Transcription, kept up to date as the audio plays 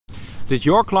Did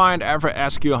your client ever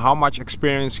ask you how much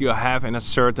experience you have in a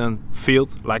certain field,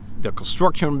 like the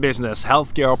construction business,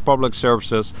 healthcare, or public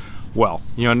services? Well,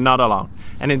 you're not alone.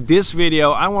 And in this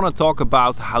video, I want to talk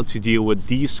about how to deal with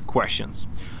these questions.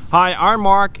 Hi, I'm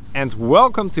Mark and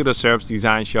welcome to the Service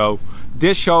Design Show.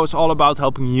 This show is all about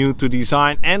helping you to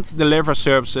design and deliver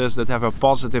services that have a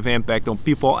positive impact on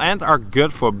people and are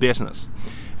good for business.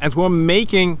 And when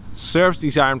making service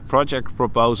design project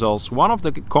proposals, one of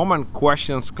the common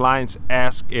questions clients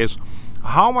ask is,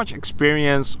 how much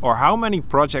experience or how many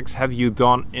projects have you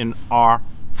done in our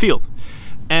field?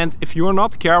 And if you're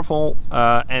not careful,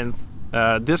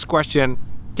 this question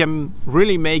can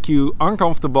really make you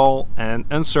uncomfortable and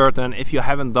uncertain if you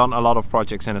haven't done a lot of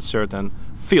projects in a certain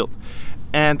field.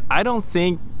 And I don't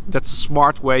think that's a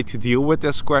smart way to deal with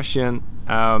this question.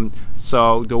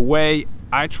 So the way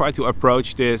I try to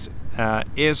approach this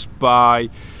is by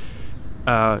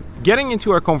getting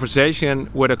into a conversation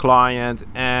with a client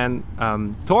and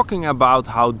talking about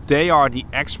how they are the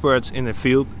experts in the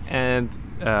field, and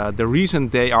the reason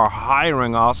they are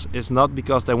hiring us is not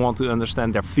because they want to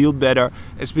understand their field better,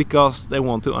 it's because they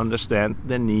want to understand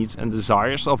the needs and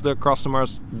desires of their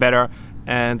customers better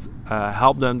and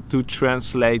help them to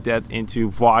translate that into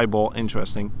viable,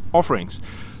 interesting offerings.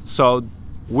 So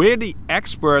we're the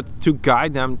expert to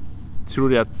guide them through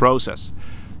that process,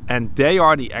 and they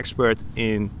are the expert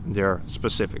in their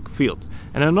specific field.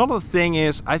 And another thing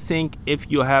is, I think if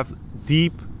you have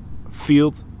deep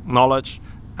field knowledge,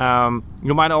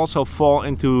 you might also fall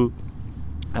into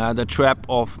the trap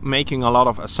of making a lot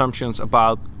of assumptions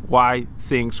about why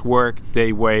things work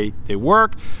the way they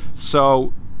work.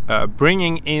 So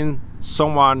bringing in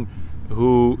someone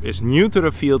who is new to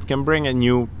the field can bring a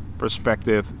new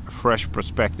perspective, fresh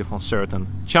perspective on certain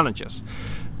challenges.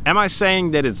 Am I saying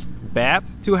that it's bad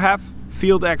to have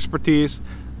field expertise?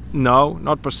 No,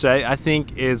 not per se. I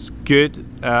think it's good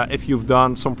if you've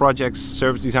done some projects,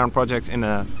 service design projects in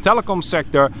the telecom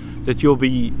sector, that you'll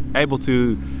be able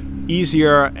to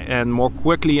easier and more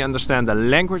quickly understand the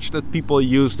language that people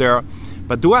use there.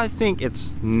 But do I think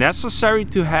it's necessary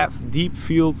to have deep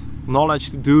field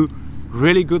knowledge to do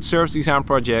really good service design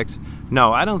projects?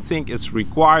 No, I don't think it's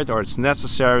required or it's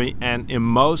necessary, and in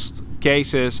most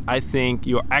cases I think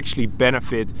you actually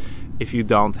benefit if you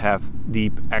don't have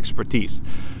deep expertise.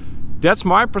 That's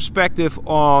my perspective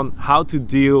on how to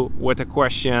deal with a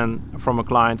question from a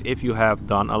client if you have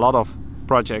done a lot of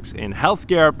projects in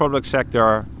healthcare, public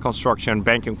sector, construction,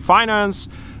 banking, finance.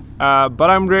 But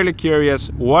I'm really curious,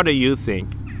 what do you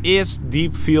think? Is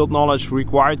deep field knowledge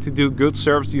required to do good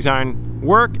service design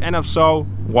work? And if so,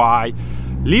 why?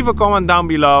 Leave a comment down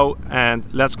below and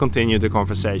let's continue the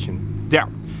conversation there.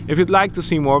 If you'd like to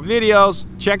see more videos,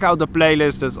 check out the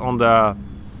playlist that's on the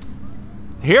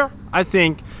here, I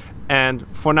think. And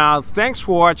for now, thanks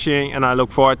for watching, and I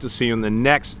look forward to seeing you in the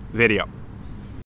next video.